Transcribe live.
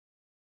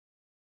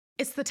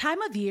It's the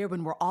time of year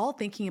when we're all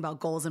thinking about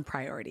goals and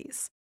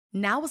priorities.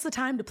 Now is the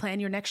time to plan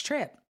your next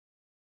trip.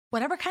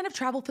 Whatever kind of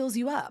travel fills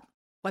you up,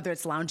 whether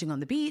it's lounging on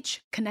the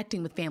beach,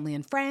 connecting with family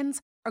and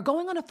friends, or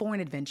going on a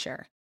foreign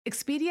adventure,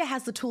 Expedia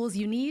has the tools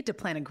you need to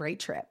plan a great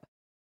trip.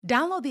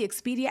 Download the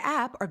Expedia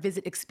app or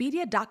visit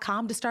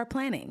Expedia.com to start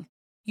planning.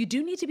 You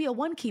do need to be a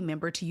One-Key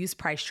member to use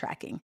price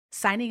tracking.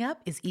 Signing up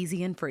is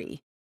easy and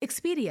free.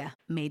 Expedia,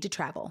 made to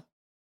travel.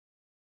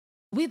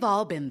 We've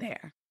all been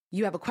there.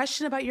 You have a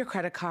question about your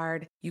credit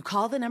card, you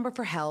call the number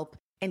for help,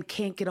 and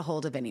can't get a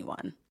hold of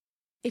anyone.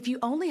 If you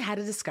only had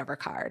a Discover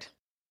card.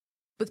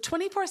 With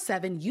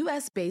 24/7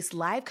 US-based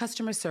live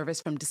customer service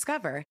from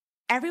Discover,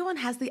 everyone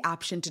has the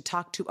option to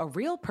talk to a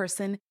real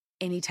person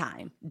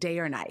anytime, day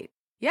or night.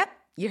 Yep,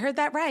 you heard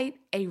that right,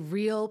 a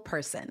real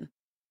person.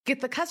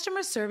 Get the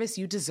customer service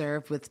you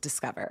deserve with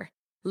Discover.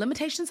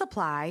 Limitations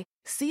apply.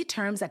 See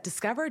terms at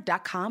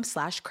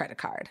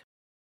discover.com/creditcard.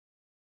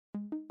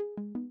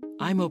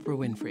 I'm Oprah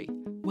Winfrey.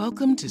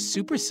 Welcome to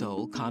Super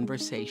Soul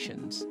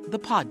Conversations, the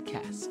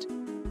podcast.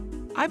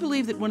 I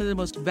believe that one of the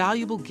most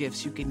valuable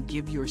gifts you can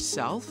give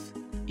yourself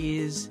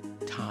is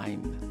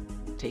time.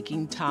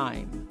 Taking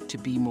time to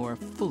be more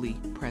fully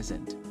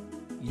present.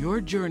 Your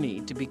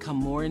journey to become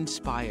more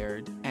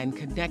inspired and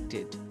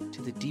connected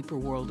to the deeper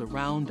world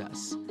around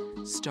us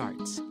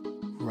starts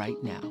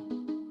right now.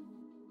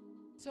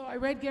 So I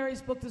read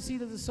Gary's book, The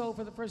Seat of the Soul,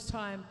 for the first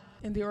time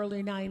in the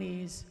early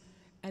 90s,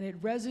 and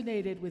it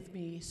resonated with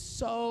me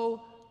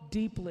so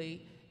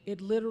deeply.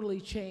 It literally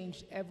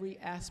changed every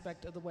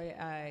aspect of the way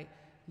I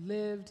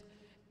lived.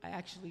 I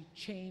actually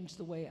changed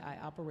the way I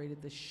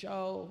operated the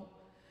show.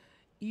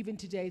 Even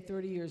today,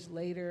 30 years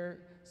later,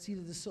 Seat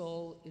of the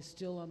Soul is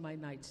still on my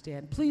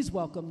nightstand. Please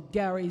welcome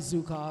Gary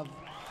Zukav.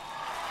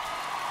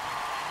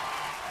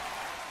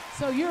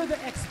 So you're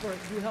the expert.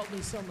 You helped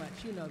me so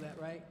much. You know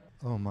that, right?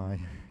 Oh my.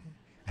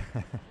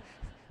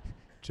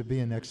 To be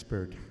an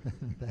expert,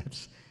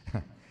 that's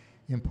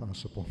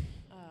impossible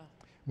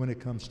when it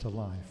comes to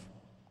life.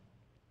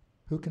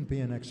 Who can be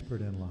an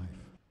expert in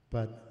life?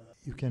 But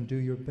you can do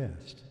your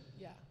best.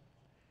 Yeah.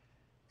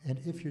 And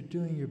if you're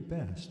doing your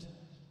best,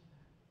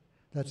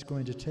 that's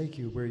going to take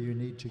you where you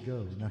need to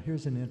go. Now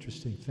here's an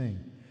interesting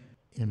thing.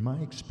 In my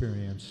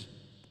experience,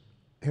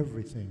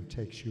 everything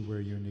takes you where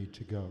you need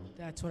to go.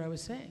 That's what I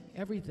was saying.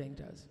 Everything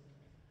does.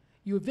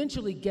 You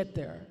eventually get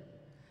there.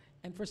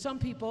 And for some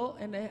people,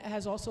 and it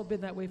has also been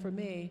that way for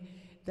me,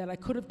 that I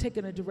could have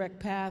taken a direct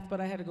path, but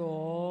I had to go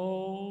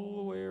all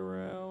the way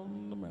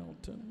around the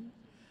mountain.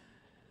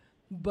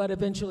 But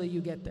eventually you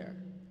get there.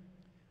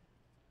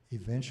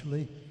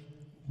 Eventually,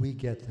 we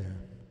get there.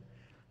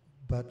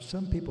 But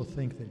some people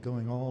think that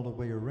going all the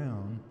way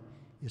around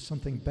is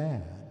something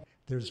bad.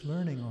 There's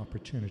learning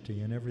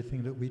opportunity in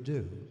everything that we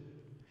do.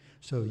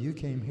 So you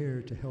came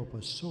here to help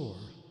us soar.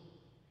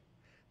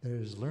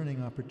 There's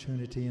learning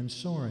opportunity in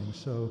soaring.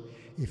 So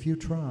if you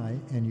try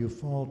and you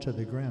fall to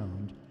the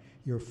ground,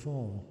 your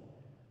fall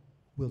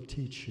will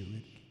teach you.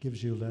 It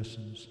gives you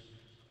lessons.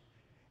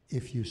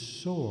 If you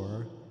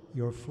soar,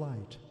 your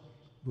flight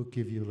will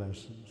give you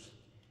lessons.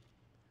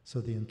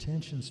 So the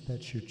intentions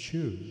that you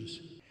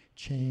choose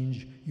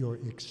change your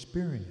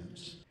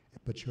experience,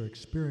 but your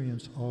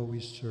experience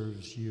always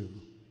serves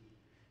you.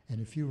 And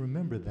if you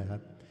remember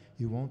that,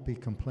 you won't be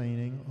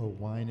complaining or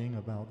whining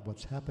about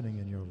what's happening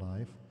in your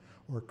life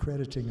or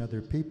crediting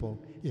other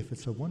people if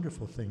it's a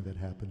wonderful thing that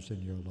happens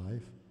in your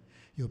life.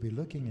 You'll be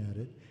looking at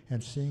it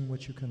and seeing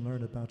what you can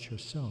learn about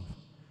yourself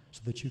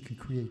so that you can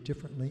create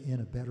differently in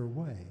a better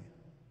way.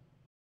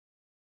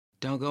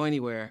 Don't go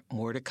anywhere.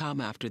 More to come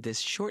after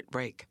this short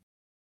break.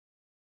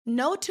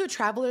 No two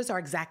travelers are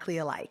exactly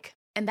alike,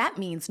 and that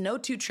means no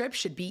two trips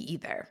should be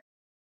either.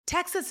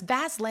 Texas'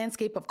 vast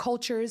landscape of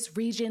cultures,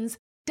 regions,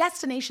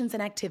 destinations,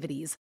 and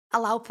activities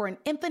allow for an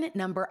infinite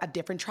number of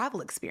different travel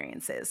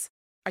experiences.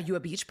 Are you a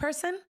beach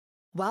person?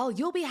 Well,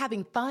 you'll be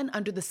having fun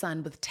under the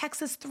sun with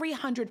Texas'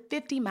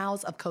 350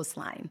 miles of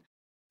coastline.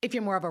 If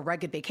you're more of a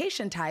rugged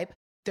vacation type,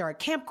 there are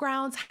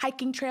campgrounds,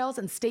 hiking trails,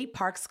 and state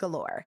parks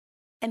galore.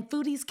 And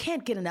foodies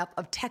can't get enough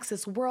of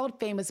Texas'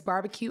 world-famous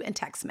barbecue and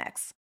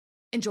Tex-Mex.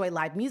 Enjoy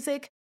live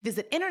music,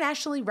 visit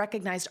internationally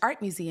recognized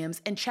art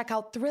museums, and check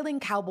out thrilling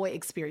cowboy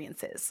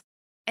experiences.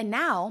 And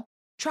now,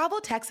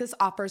 Travel Texas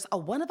offers a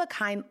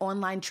one-of-a-kind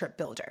online trip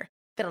builder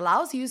that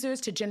allows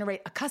users to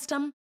generate a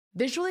custom,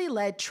 visually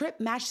led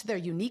trip matched to their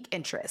unique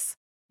interests.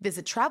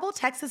 Visit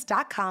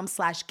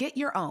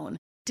traveltexas.com/getyourown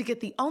to get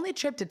the only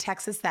trip to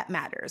Texas that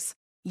matters,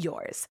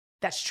 yours.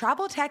 That's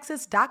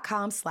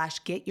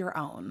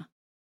traveltexas.com/getyourown.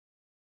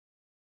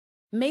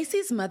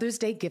 Macy's Mother's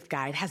Day gift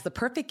guide has the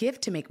perfect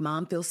gift to make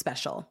mom feel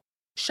special.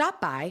 Shop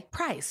by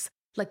price,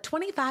 like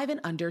 25 and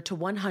under to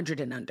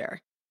 100 and under.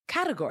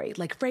 Category,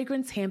 like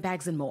fragrance,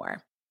 handbags, and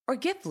more. Or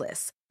gift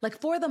lists,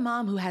 like for the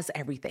mom who has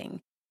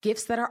everything.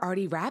 Gifts that are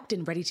already wrapped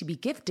and ready to be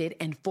gifted,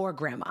 and for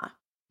grandma.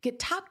 Get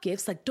top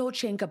gifts like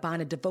Dolce &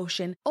 Gabbana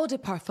Devotion Eau de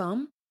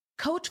Parfum,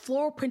 Coach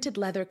floral printed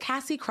leather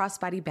Cassie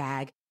crossbody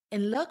bag,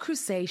 and Le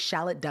Creuset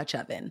shallot Dutch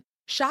oven.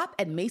 Shop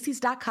at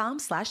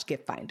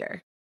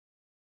Macys.com/giftfinder.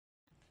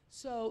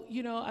 So,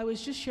 I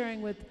was just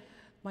sharing with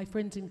my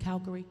friends in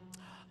Calgary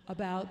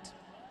about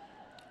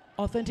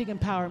authentic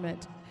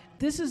empowerment.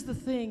 This is the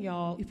thing,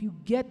 y'all. If you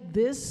get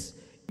this,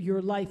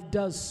 your life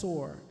does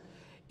soar.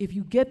 If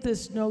you get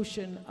this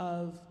notion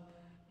of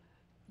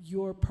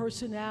your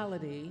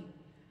personality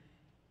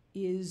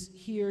is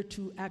here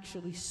to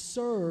actually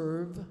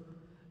serve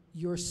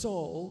your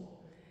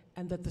soul,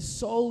 and that the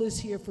soul is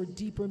here for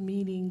deeper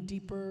meaning,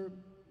 deeper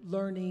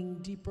learning,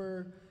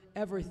 deeper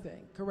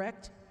everything,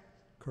 correct?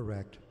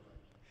 Correct.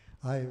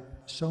 I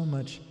so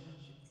much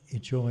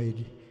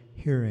enjoyed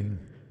hearing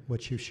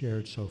what you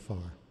shared so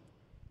far.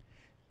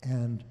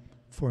 And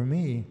for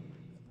me,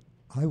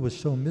 I was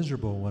so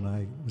miserable when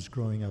I was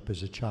growing up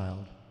as a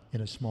child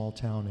in a small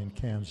town in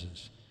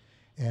Kansas.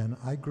 And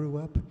I grew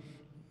up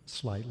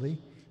slightly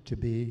to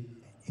be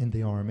in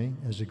the Army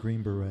as a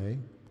Green Beret,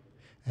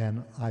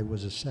 and I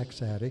was a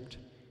sex addict,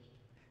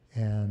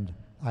 and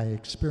I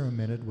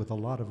experimented with a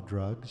lot of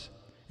drugs,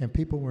 and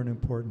people weren't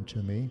important to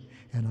me,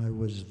 and I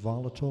was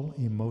volatile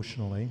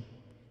emotionally.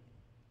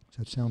 Does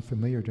that sound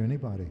familiar to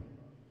anybody?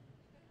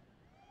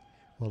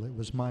 Well, it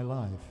was my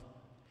life.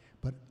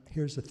 But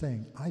here's the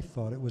thing, I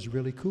thought it was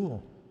really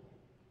cool.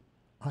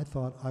 I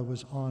thought I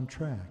was on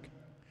track.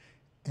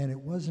 And it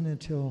wasn't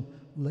until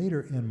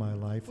later in my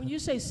life... When you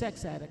say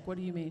sex addict, what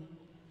do you mean?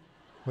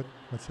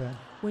 What's that?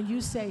 When you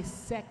say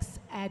sex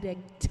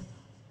addict,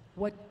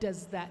 what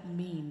does that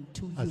mean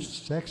to you? A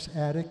sex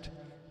addict?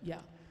 Yeah.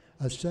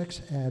 A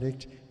sex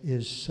addict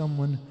is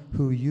someone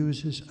who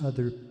uses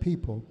other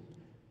people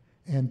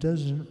and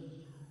doesn't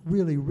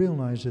really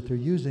realize that they're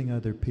using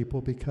other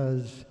people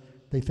because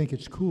they think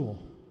it's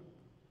cool.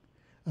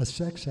 A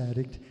sex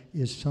addict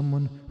is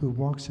someone who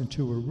walks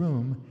into a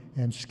room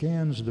and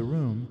scans the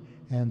room,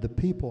 and the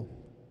people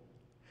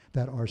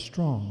that are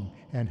strong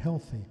and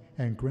healthy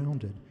and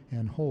grounded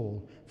and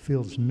whole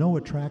feels no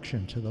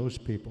attraction to those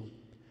people.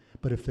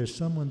 But if there's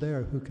someone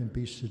there who can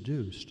be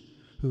seduced,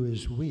 who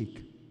is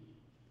weak,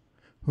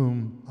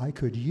 whom I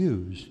could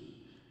use,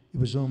 it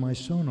was though my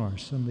sonar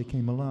suddenly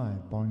came alive.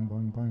 Boing,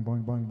 boing, boing,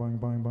 boing, boing, boing,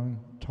 boing, boing,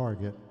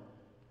 target.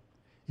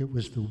 It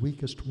was the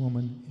weakest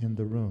woman in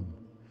the room,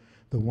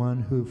 the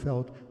one who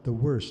felt the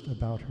worst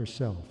about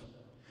herself,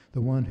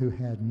 the one who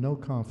had no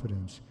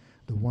confidence,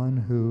 the one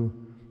who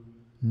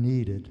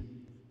needed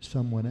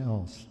someone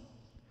else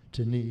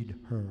to need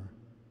her.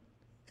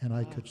 And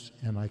I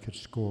could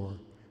score.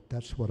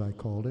 That's what I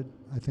called it.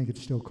 I think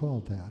it's still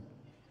called that.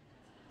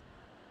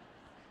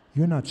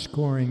 You're not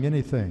scoring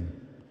anything.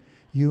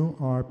 You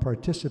are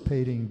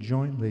participating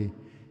jointly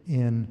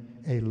in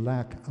a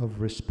lack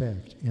of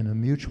respect, in a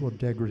mutual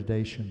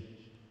degradation.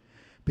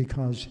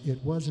 Because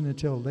it wasn't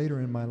until later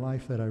in my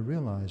life that I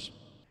realized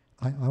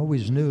I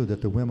always knew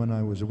that the women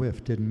I was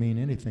with didn't mean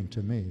anything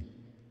to me.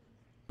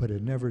 But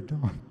it never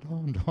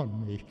dawned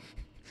on me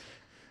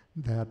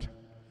that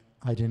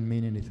I didn't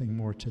mean anything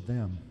more to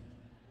them.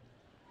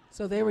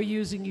 So they were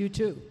using you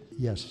too?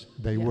 Yes,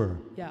 they were.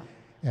 Yeah.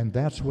 And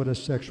that's what a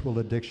sexual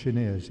addiction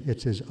is.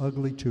 It's as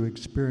ugly to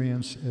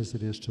experience as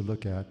it is to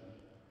look at.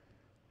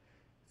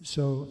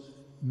 So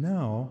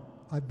now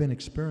I've been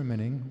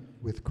experimenting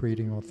with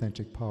creating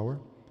authentic power,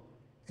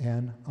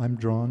 and I'm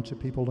drawn to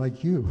people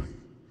like you.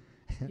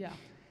 Yeah.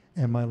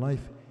 And my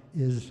life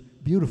is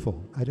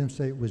beautiful. I didn't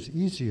say it was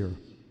easier,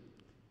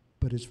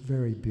 but it's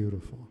very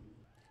beautiful.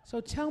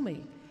 So tell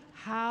me,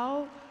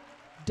 how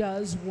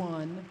does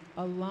one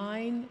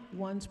align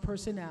one's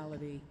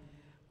personality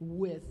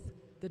with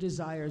the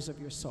desires of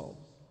your soul?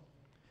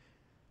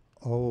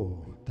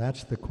 Oh,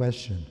 that's the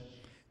question.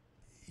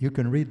 You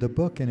can read the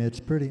book and it's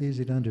pretty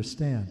easy to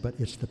understand, but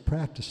it's the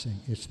practicing,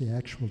 it's the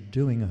actual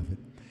doing of it.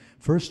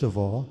 First of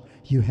all,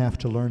 you have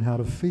to learn how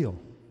to feel.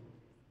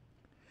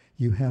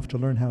 You have to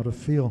learn how to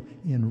feel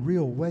in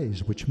real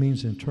ways, which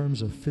means in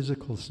terms of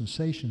physical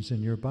sensations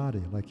in your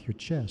body, like your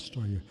chest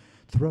or your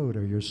throat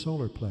or your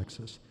solar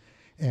plexus.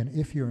 And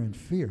if you're in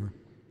fear,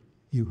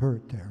 you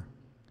hurt there.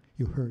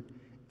 You hurt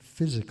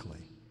physically.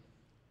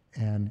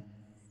 And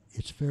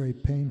it's very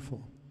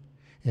painful.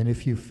 And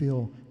if you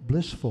feel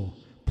blissful,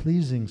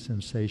 pleasing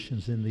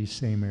sensations in these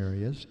same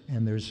areas,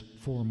 and there's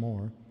 4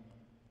 more,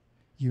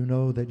 you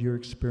know that you're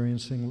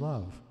experiencing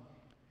love.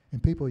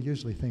 And people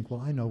usually think,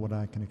 well, I know when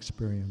I can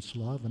experience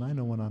love, and I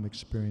know when I'm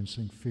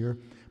experiencing fear,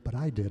 but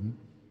I didn't.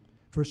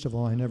 First of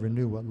all, I never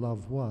knew what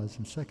love was,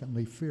 and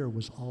secondly, fear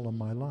was all of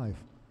my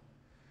life.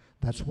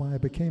 That's why I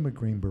became a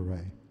Green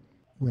Beret.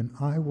 When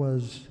I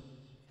was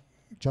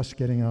just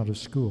getting out of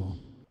school,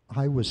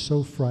 I was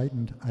so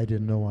frightened, I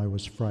didn't know I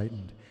was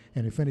frightened.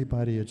 And if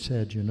anybody had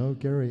said, you know,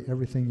 Gary,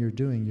 everything you're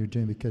doing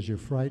because you're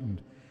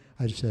frightened,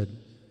 I said,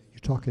 you're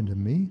talking to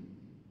me?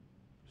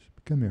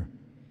 Come here.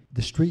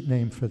 The street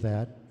name for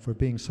that, for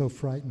being so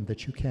frightened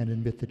that you can't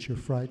admit that you're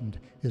frightened,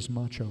 is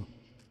macho.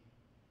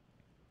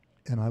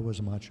 And I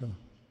was macho.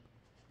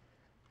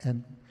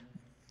 And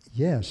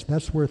yes,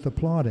 that's worth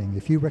applauding.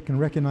 If you can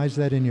recognize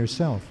that in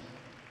yourself,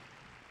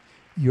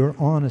 you're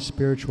on a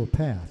spiritual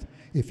path.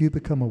 If you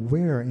become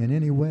aware in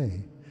any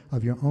way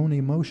of your own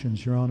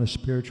emotions, you're on a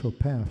spiritual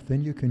path.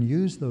 Then you can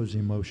use those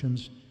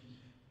emotions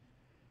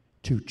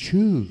to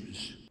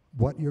choose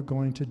what you're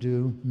going to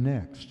do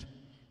next.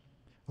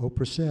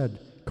 Oprah said,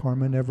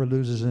 karma never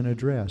loses an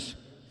address,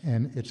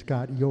 and it's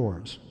got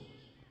yours.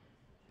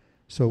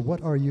 So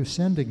what are you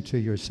sending to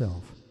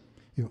yourself?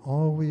 You're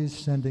always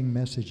sending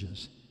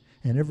messages.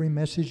 And every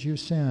message you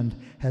send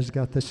has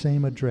got the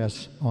same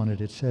address on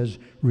it. It says,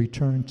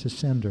 return to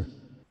sender.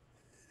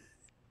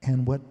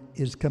 And what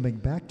is coming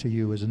back to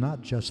you is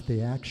not just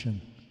the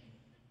action,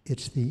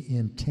 it's the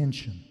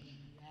intention.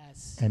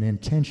 Yes. An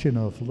intention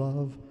of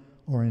love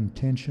or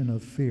intention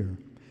of fear.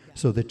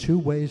 So the two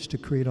ways to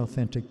create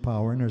authentic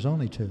power, and there's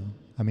only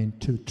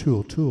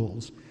two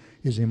tools,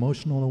 is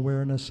emotional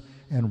awareness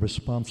and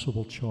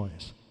responsible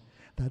choice.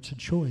 That's a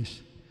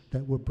choice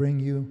that will bring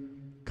you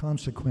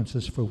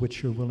consequences for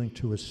which you're willing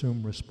to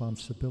assume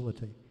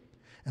responsibility.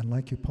 And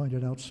like you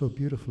pointed out so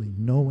beautifully,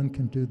 no one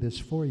can do this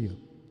for you.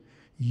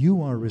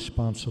 You are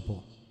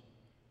responsible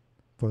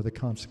for the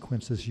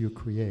consequences you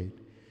create.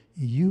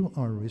 You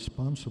are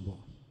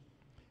responsible.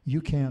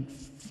 You can't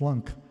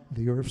flunk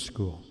the Earth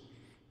School.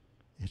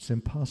 It's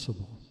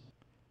impossible.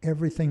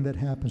 Everything that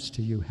happens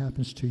to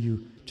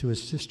you to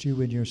assist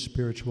you in your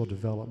spiritual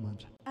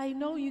development. I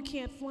know you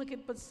can't flunk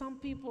it, but some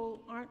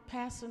people aren't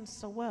passing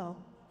so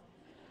well.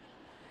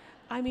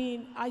 I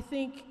mean, I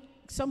think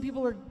some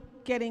people are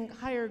getting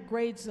higher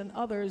grades than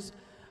others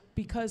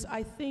because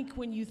I think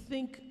when you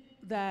think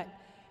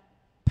that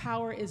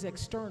power is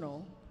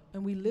external,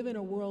 and we live in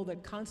a world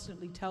that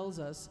constantly tells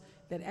us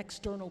that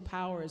external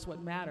power is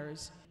what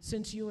matters.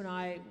 Since you and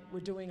I were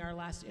doing our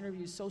last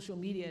interview, social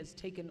media has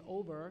taken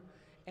over,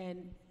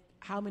 and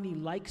how many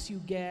likes you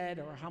get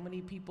or how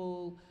many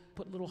people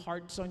put little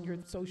hearts on your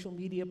social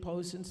media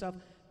posts and stuff,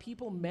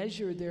 people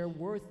measure their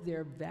worth,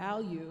 their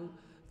value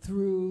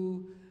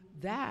through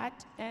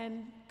that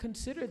and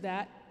consider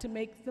that to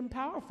make them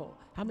powerful.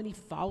 How many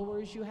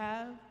followers you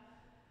have.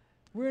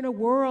 We're in a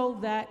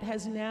world that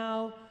has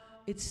now,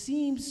 it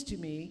seems to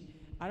me,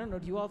 I don't know,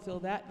 do you all feel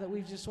that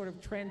we've just sort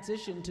of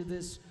transitioned to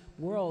this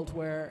world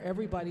where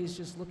everybody's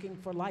just looking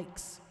for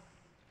likes?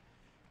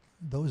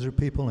 Those are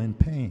people in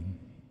pain.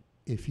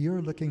 If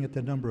you're looking at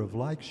the number of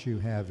likes you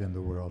have in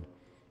the world,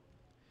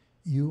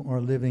 you are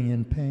living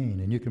in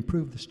pain, and you can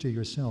prove this to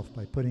yourself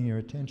by putting your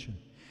attention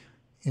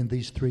in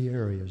these three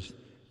areas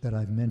that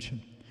I've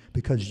mentioned,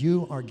 because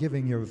you are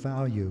giving your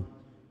value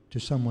to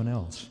someone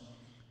else,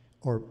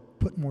 or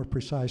put more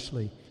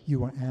precisely,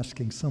 you are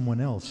asking someone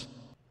else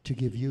to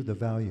give you the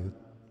value,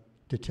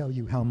 to tell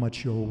you how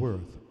much you're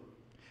worth.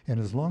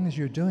 And as long as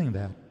you're doing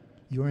that,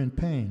 you're in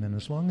pain, and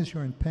as long as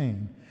you're in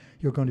pain,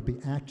 you're going to be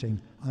acting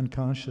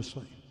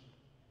unconsciously,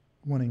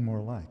 wanting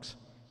more likes.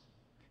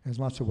 There's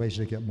lots of ways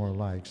to get more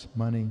likes,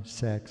 money,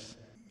 sex,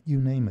 you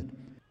name it.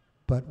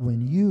 But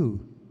when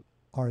you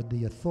are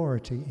the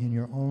authority in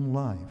your own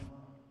life,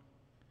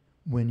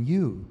 when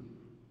you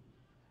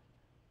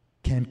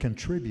can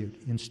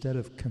contribute instead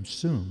of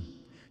consume,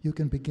 you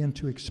can begin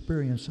to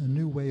experience a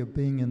new way of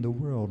being in the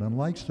world. And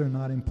likes are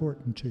not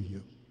important to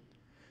you.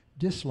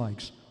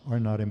 Dislikes are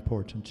not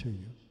important to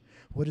you.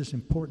 What is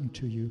important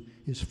to you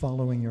is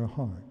following your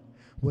heart.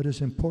 What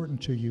is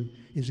important to you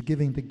is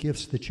giving the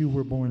gifts that you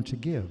were born to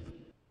give.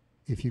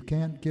 If you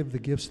can't give the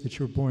gifts that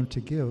you're born to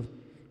give,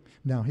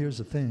 now here's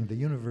the thing, the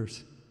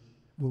universe,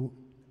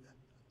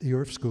 the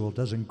Earth School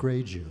doesn't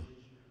grade you.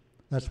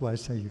 That's why I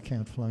say you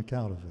can't flunk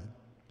out of it.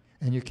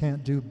 And you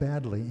can't do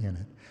badly in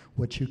it.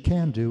 What you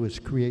can do is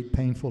create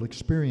painful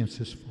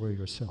experiences for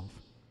yourself.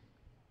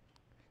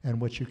 And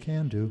what you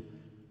can do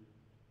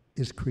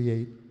is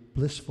create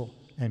blissful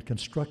and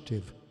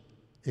constructive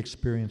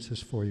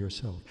experiences for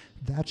yourself.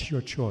 That's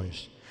your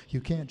choice.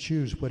 You can't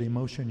choose what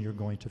emotion you're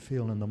going to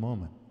feel in the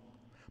moment,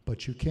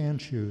 but you can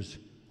choose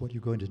what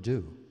you're going to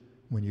do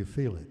when you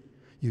feel it.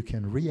 You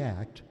can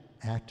react,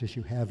 act as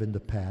you have in the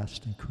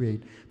past, and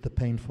create the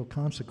painful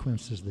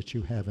consequences that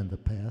you have in the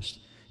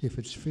past, if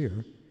it's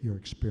fear you're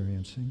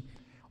experiencing,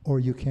 or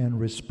you can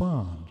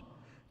respond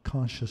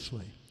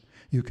consciously.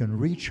 You can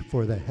reach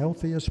for the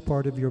healthiest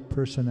part of your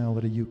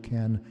personality you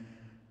can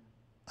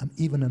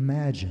even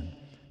imagine.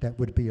 That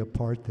would be a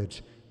part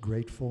that's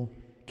grateful,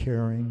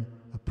 caring,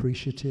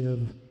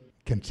 appreciative,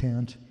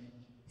 content,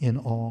 in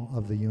awe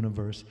of the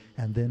universe,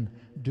 and then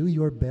do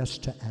your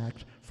best to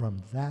act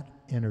from that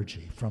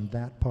energy, from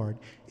that part,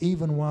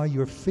 even while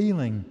you're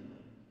feeling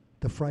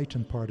the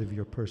frightened part of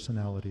your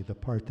personality, the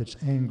part that's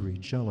angry,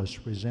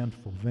 jealous,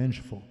 resentful,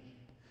 vengeful.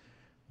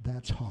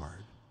 That's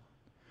hard.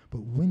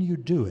 But when you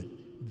do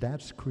it,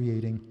 that's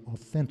creating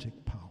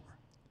authentic power.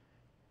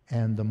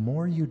 And the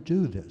more you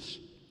do this,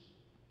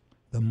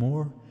 the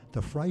more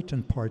the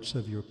frightened parts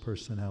of your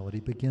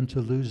personality begin to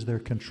lose their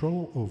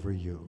control over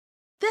you.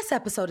 This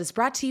episode is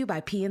brought to you by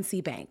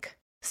PNC Bank.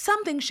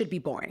 Some things should be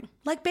boring,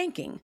 like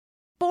banking.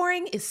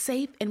 Boring is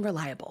safe and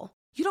reliable.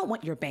 You don't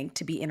want your bank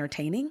to be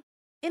entertaining.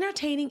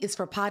 Entertaining is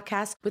for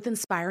podcasts with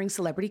inspiring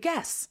celebrity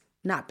guests,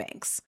 not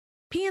banks.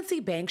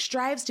 PNC Bank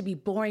strives to be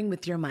boring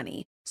with your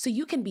money, so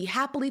you can be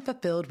happily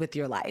fulfilled with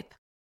your life.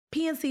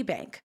 PNC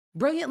Bank,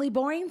 brilliantly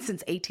boring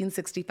since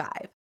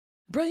 1865.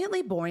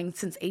 Brilliantly boring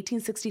since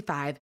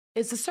 1865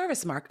 is the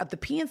service mark of the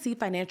PNC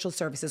Financial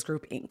Services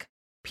Group, Inc.,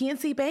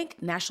 PNC Bank,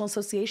 National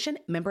Association,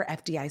 member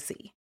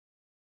FDIC.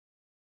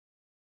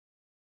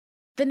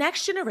 The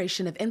next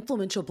generation of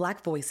influential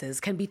Black voices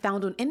can be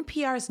found on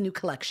NPR's new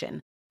collection,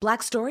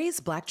 Black Stories,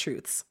 Black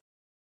Truths.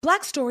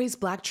 Black Stories,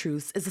 Black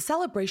Truths is a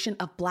celebration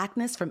of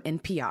Blackness from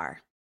NPR.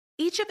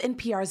 Each of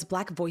NPR's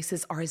Black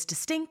voices are as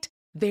distinct,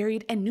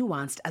 varied, and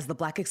nuanced as the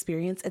Black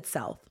experience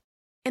itself.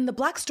 In the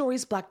Black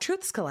Stories, Black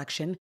Truths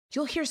collection,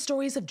 you'll hear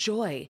stories of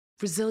joy,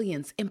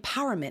 resilience,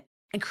 empowerment,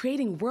 and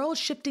creating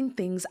world-shifting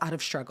things out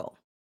of struggle.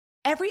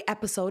 Every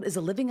episode is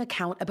a living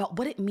account about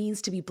what it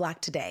means to be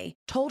Black today,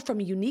 told from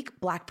a unique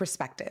Black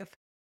perspective.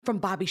 From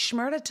Bobby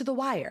Shmurda to The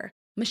Wire,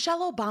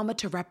 Michelle Obama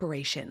to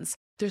reparations,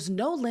 there's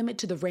no limit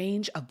to the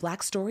range of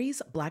Black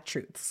stories, Black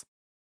truths.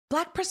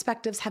 Black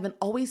perspectives haven't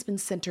always been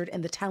centered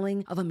in the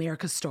telling of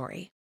America's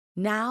story.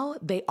 Now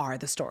they are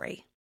the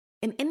story.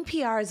 In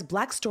NPR's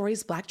Black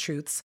Stories, Black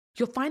Truths,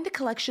 you'll find a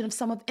collection of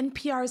some of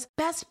NPR's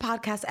best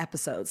podcast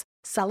episodes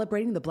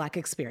celebrating the Black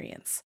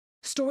experience.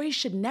 Stories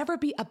should never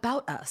be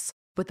about us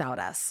without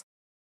us.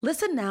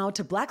 Listen now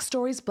to Black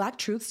Stories, Black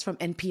Truths from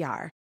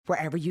NPR,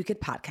 wherever you get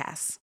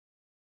podcasts.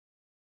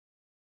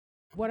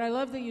 What I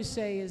love that you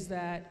say is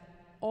that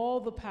all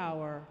the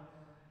power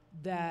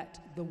that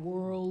the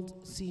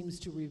world seems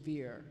to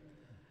revere,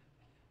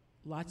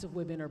 lots of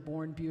women are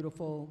born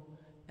beautiful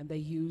and they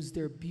use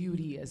their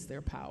beauty as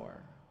their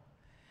power.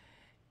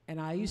 And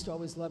I used to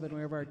always love it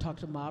whenever I talked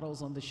to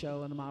models on the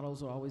show, and the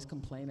models would always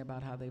complain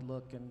about how they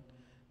look and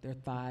their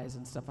thighs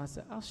and stuff. I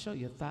said, I'll show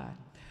you a thigh.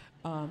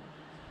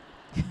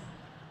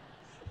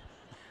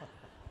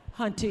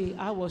 Hunty,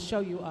 I will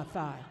show you a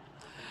thigh.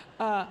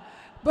 But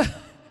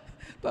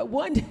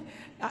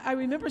I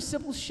remember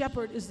Sybil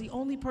Shepherd is the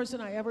only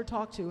person I ever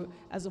talked to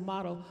as a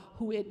model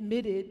who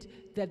admitted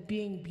that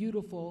being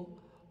beautiful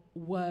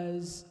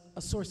was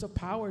a source of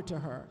power to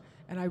her.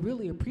 And I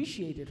really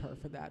appreciated her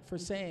for that, for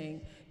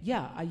saying,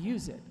 yeah, I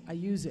use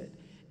it.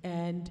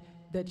 And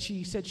that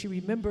she said she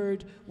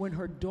remembered when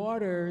her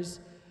daughters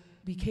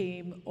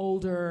became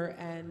older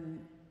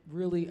and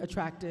really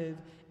attractive,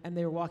 and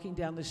they were walking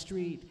down the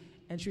street,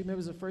 and she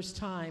remembers the first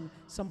time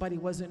somebody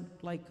wasn't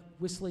like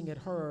whistling at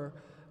her,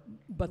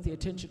 but the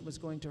attention was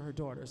going to her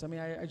daughters. I mean,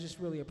 I just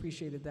really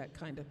appreciated that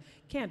kind of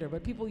candor.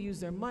 But people use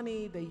their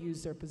money, they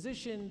use their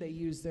position, they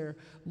use their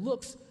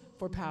looks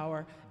for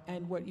power.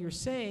 And what you're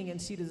saying in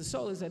Seed of the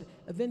Soul is that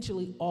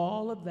eventually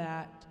all of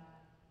that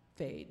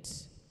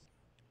fades.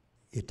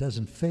 It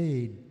doesn't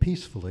fade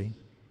peacefully.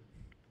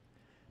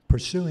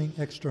 Pursuing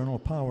external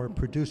power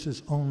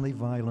produces only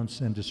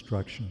violence and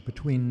destruction.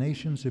 Between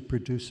nations, it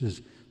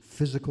produces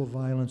physical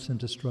violence and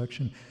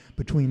destruction.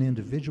 Between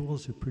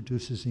individuals, it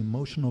produces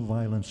emotional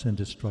violence and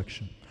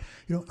destruction.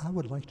 You know, I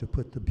would like to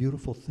put the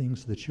beautiful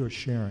things that you're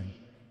sharing,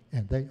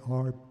 and they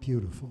are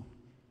beautiful,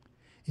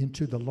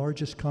 into the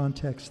largest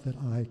context that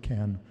I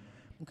can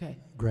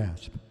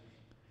grasp.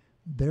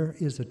 There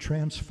is a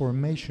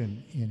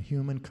transformation in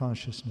human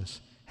consciousness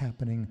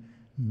happening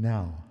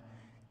now.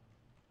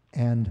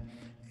 And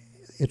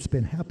it's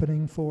been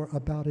happening for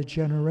about a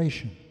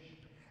generation.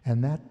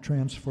 And that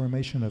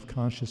transformation of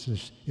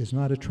consciousness is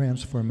not a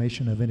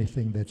transformation of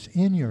anything that's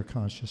in your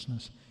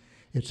consciousness.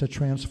 It's a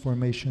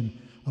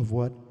transformation of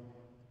what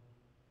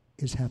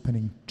is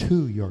happening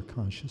to your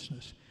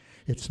consciousness.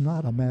 It's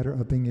not a matter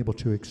of being able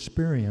to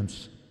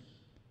experience.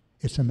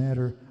 It's a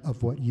matter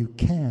of what you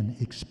can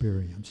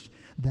experience.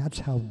 That's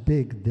how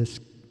big this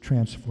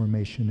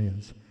transformation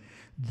is.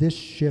 This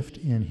shift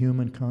in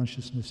human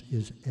consciousness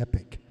is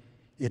epic.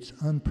 It's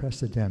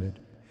unprecedented.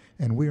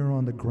 And we are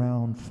on the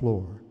ground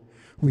floor.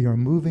 We are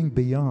moving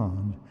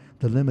beyond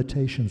the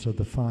limitations of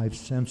the five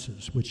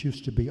senses, which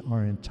used to be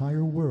our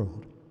entire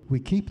world.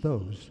 We keep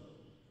those,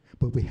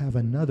 but we have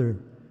another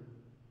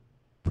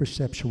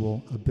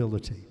perceptual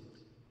ability.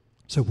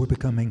 So we're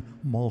becoming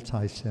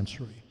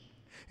multisensory.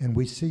 And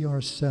we see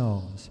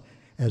ourselves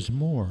as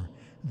more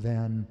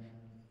than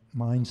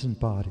minds and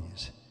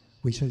bodies.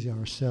 We see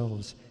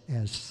ourselves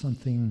as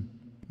something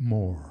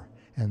more.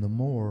 And the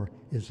more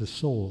is the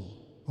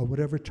soul, or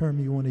whatever term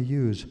you want to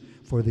use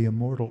for the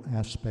immortal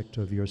aspect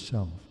of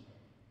yourself.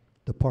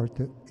 The part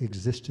that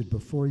existed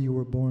before you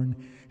were born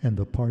and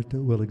the part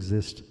that will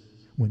exist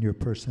when your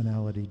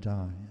personality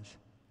dies.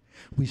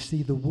 We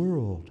see the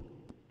world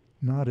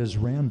not as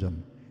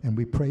random, and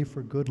we pray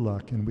for good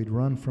luck and we'd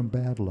run from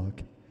bad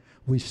luck.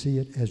 We see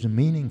it as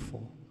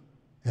meaningful,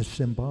 as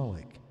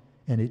symbolic,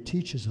 and it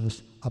teaches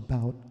us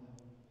about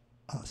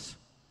us.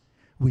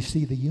 We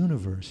see the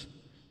universe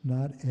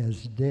not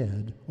as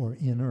dead or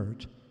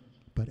inert,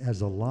 but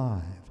as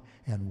alive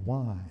and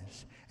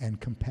wise and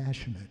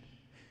compassionate.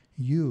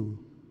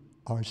 You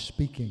are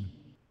speaking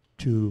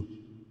to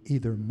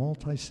either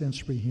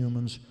multisensory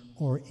humans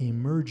or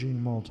emerging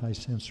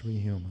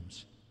multisensory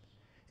humans.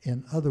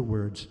 In other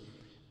words,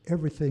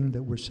 everything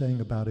that we're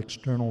saying about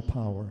external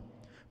power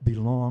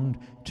belonged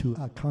to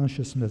a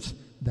consciousness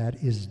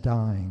that is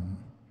dying.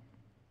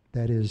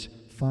 That is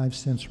five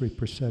sensory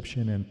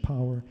perception and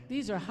power.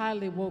 These are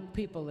highly woke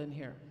people in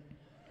here.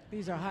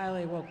 These are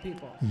highly woke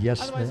people.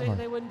 Yes, otherwise they are.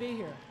 They wouldn't be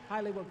here.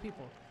 Highly woke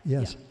people.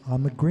 Yes, yeah.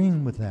 I'm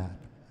agreeing with that.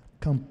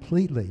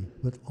 completely,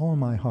 with all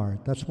my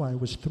heart. That's why I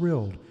was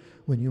thrilled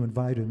when you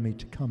invited me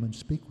to come and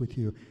speak with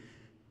you.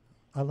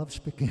 I love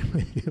speaking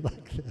with you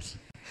like this.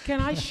 Can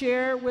I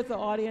share with the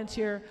audience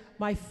here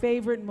my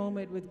favorite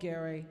moment with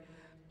Gary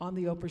on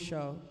the Oprah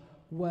show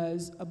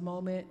was a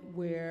moment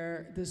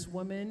where this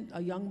woman,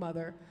 a young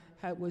mother,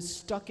 was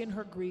stuck in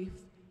her grief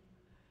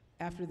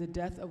after the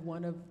death of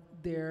one of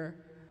their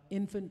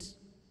infant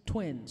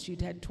twins.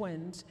 She'd had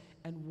twins,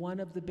 and one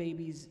of the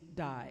babies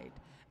died.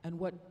 And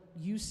what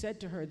you said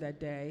to her that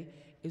day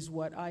is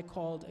what I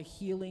called a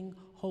healing,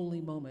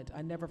 holy moment.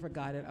 I never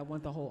forgot it. I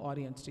want the whole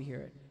audience to hear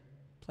it.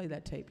 Play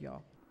that tape,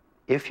 y'all.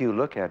 If you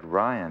look at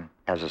Ryan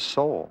as a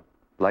soul,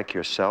 like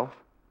yourself,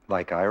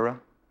 like Ira,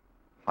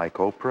 like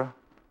Oprah,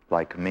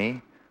 like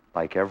me,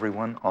 like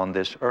everyone on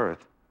this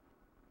earth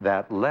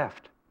that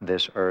left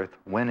this earth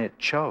when it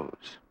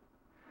chose,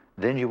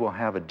 then you will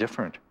have a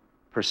different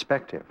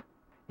perspective.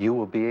 You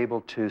will be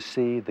able to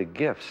see the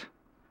gifts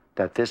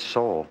that this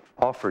soul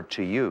offered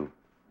to you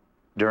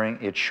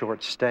during its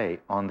short stay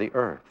on the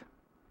earth.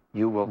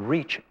 You will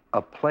reach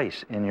a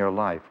place in your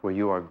life where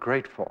you are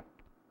grateful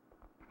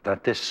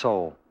that this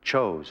soul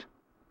chose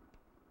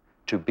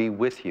to be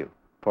with you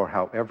for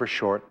however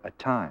short a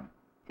time.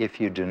 If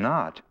you do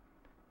not,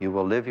 you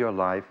will live your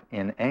life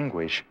in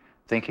anguish,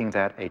 thinking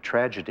that a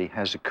tragedy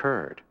has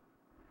occurred.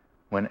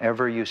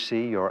 Whenever you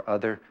see your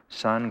other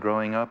son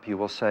growing up, you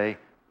will say,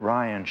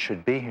 Ryan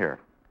should be here.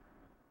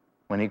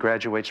 When he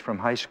graduates from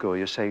high school,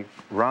 you say,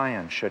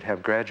 Ryan should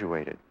have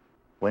graduated.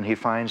 When he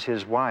finds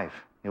his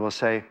wife, you will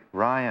say,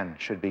 Ryan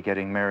should be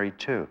getting married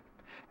too.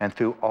 And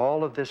through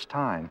all of this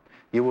time,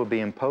 you will be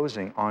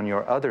imposing on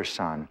your other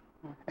son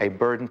a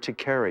burden to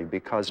carry,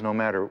 because no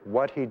matter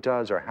what he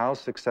does or how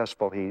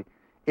successful he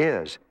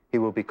is, he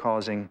will be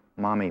causing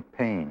mommy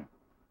pain.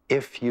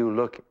 If you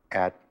look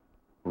at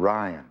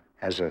Ryan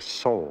as a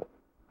soul,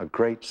 a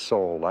great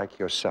soul like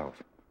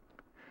yourself,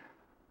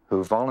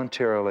 who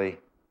voluntarily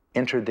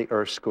entered the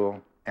Earth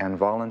School and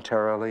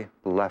voluntarily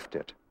left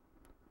it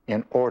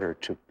in order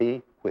to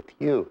be with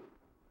you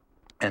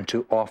and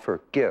to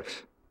offer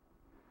gifts,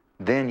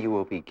 then you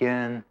will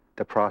begin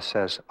the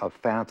process of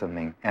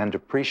fathoming and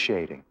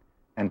appreciating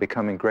and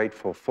becoming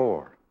grateful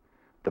for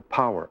the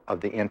power of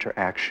the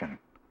interaction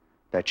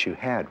that you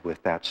had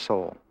with that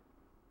soul.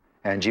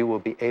 And you will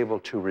be able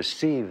to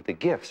receive the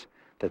gifts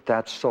that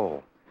that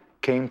soul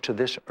came to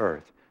this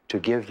earth to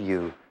give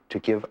you, to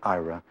give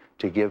Ira,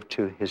 to give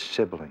to his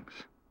siblings.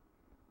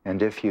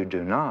 And if you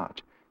do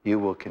not, you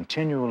will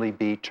continually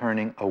be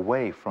turning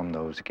away from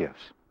those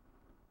gifts.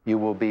 You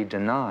will be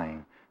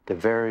denying the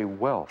very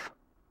wealth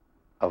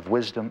of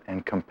wisdom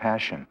and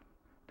compassion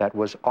that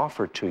was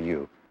offered to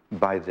you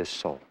by this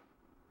soul.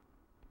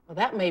 Well,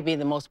 that may be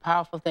the most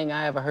powerful thing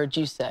I ever heard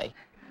you say.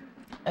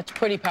 That's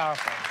pretty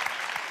powerful.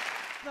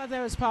 I thought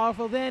that was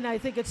powerful then. I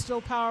think it's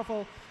still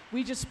powerful.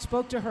 We just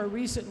spoke to her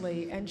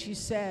recently, and she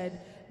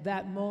said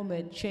that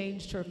moment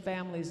changed her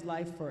family's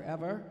life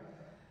forever,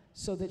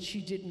 so that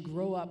she didn't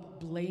grow up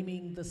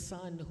blaming the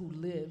son who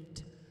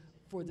lived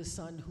for the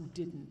son who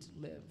didn't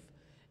live.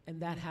 And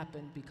that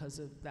happened because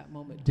of that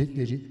moment.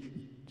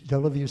 Did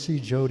all of you see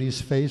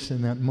Jody's face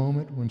in that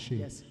moment when she,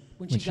 yes,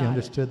 when she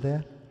understood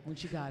that? When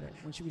she got it,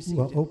 when she received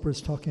well, it. Well,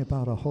 Oprah's talking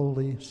about a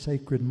holy,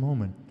 sacred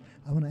moment.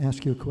 I want to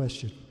ask you a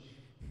question.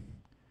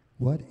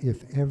 What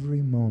if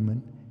every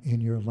moment in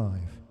your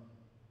life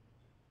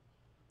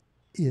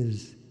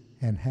is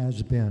and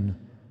has been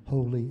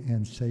holy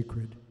and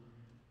sacred,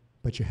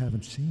 but you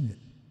haven't seen it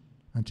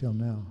until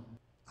now?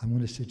 I'm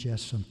going to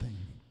suggest something.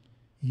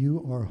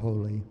 You are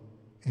holy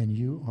and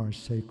you are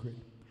sacred,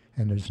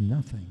 and there's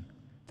nothing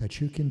that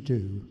you can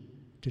do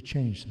to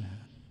change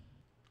that.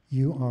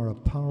 You are a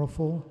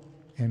powerful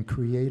and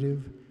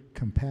creative,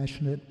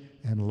 compassionate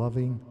and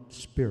loving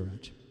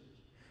spirit.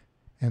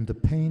 And the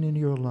pain in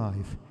your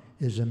life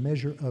is a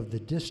measure of the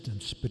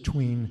distance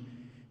between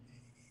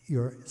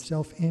your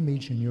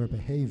self-image and your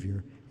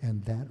behavior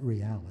and that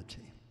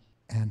reality.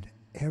 And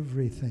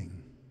everything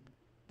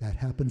that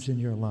happens in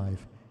your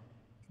life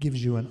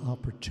gives you an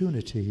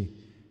opportunity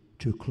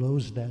to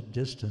close that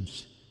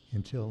distance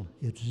until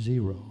it's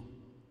zero.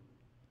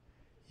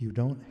 You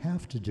don't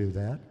have to do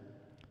that.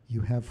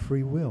 You have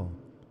free will.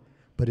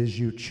 But as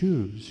you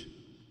choose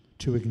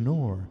to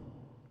ignore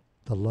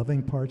the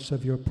loving parts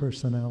of your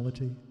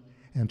personality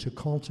and to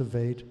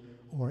cultivate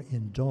or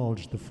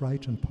indulge the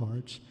frightened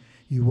parts,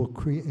 you will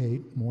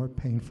create more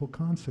painful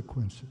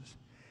consequences.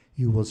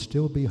 You will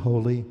still be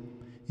holy.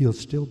 You'll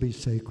still be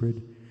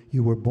sacred.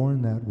 You were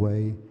born that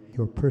way.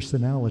 Your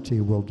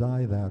personality will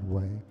die that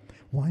way.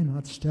 Why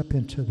not step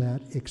into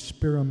that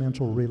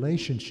experimental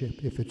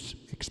relationship, if it's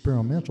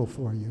experimental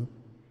for you,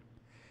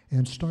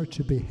 and start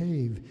to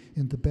behave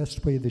in the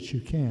best way that you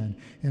can?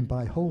 And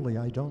by holy,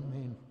 I don't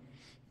mean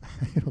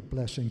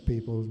blessing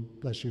people,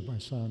 bless you, my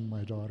son,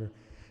 my daughter.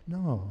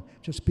 No,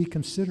 just be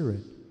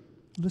considerate.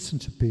 Listen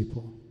to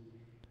people.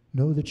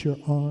 Know that you're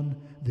on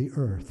the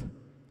earth,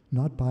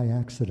 not by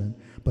accident,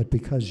 but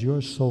because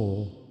your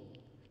soul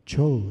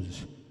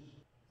chose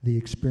the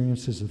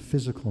experiences of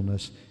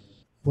physicalness.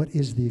 What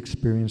is the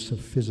experience of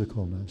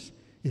physicalness?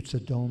 It's a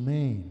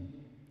domain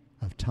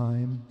of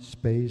time,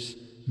 space,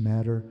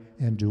 matter,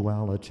 and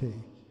duality,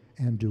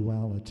 and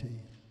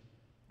duality,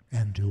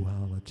 and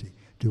duality.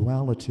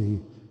 Duality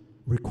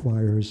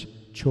requires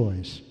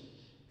choice.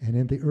 And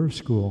in the Earth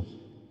School,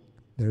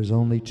 there's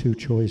only two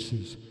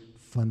choices,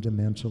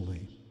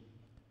 fundamentally.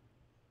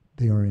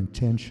 They are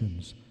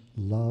intentions,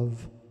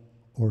 love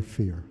or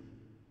fear.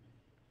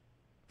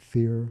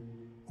 Fear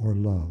or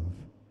love.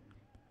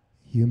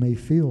 You may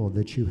feel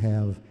that you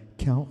have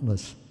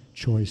countless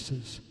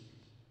choices,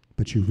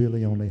 but you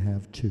really only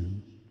have two.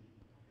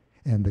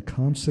 And the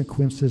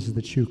consequences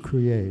that you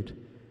create,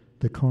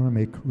 the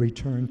karmic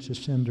return to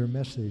sender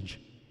message,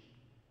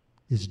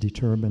 is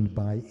determined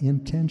by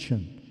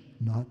intention,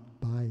 not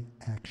by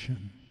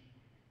action.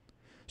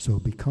 So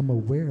become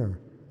aware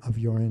of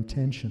your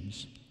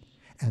intentions.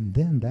 And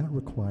then that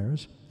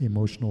requires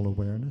emotional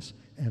awareness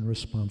and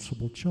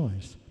responsible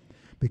choice.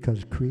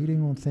 Because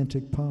creating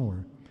authentic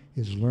power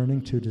is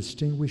learning to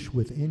distinguish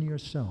within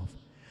yourself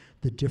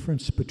the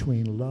difference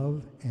between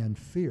love and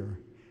fear,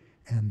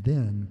 and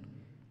then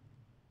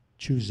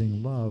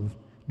choosing love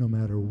no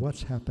matter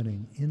what's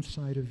happening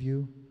inside of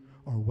you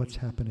or what's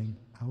happening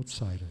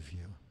outside of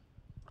you.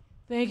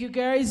 Thank you,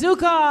 Gary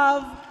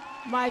Zukov,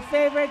 my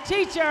favorite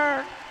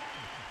teacher.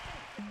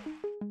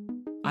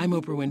 I'm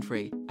Oprah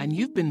Winfrey, and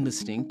you've been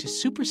listening to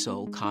Super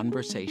Soul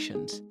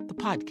Conversations, the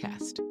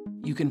podcast.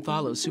 You can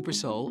follow Super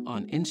Soul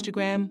on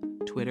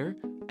Instagram, Twitter,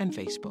 and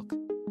Facebook.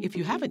 If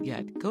you haven't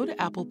yet, go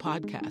to Apple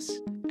Podcasts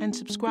and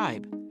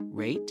subscribe,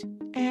 rate,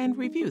 and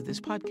review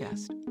this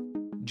podcast.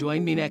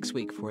 Join me next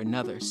week for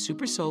another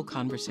Super Soul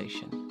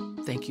Conversation.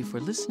 Thank you for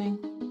listening.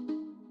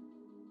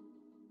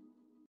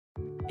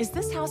 Is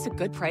this house a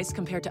good price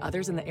compared to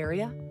others in the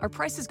area? Are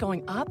prices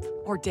going up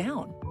or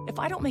down? If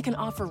I don't make an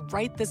offer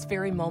right this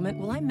very moment,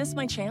 will I miss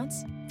my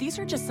chance? These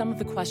are just some of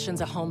the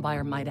questions a home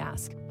buyer might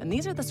ask. And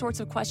these are the sorts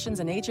of questions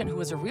an agent who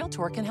is a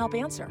Realtor can help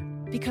answer.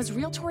 Because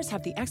Realtors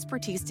have the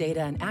expertise,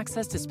 data, and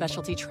access to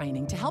specialty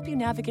training to help you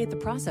navigate the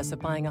process of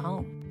buying a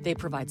home. They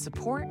provide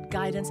support,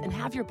 guidance, and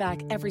have your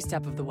back every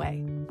step of the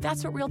way.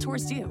 That's what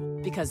Realtors do,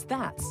 because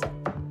that's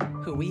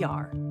who we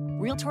are.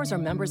 Realtors are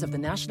members of the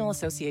National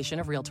Association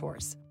of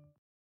Realtors.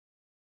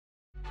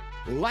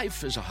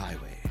 Life is a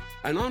highway,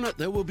 and on it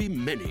there will be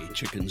many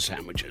chicken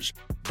sandwiches.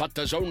 But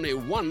there's only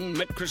one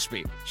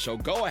McCrispy. So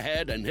go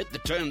ahead and hit the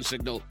turn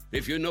signal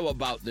if you know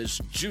about this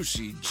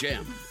juicy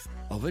gem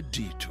of a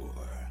detour.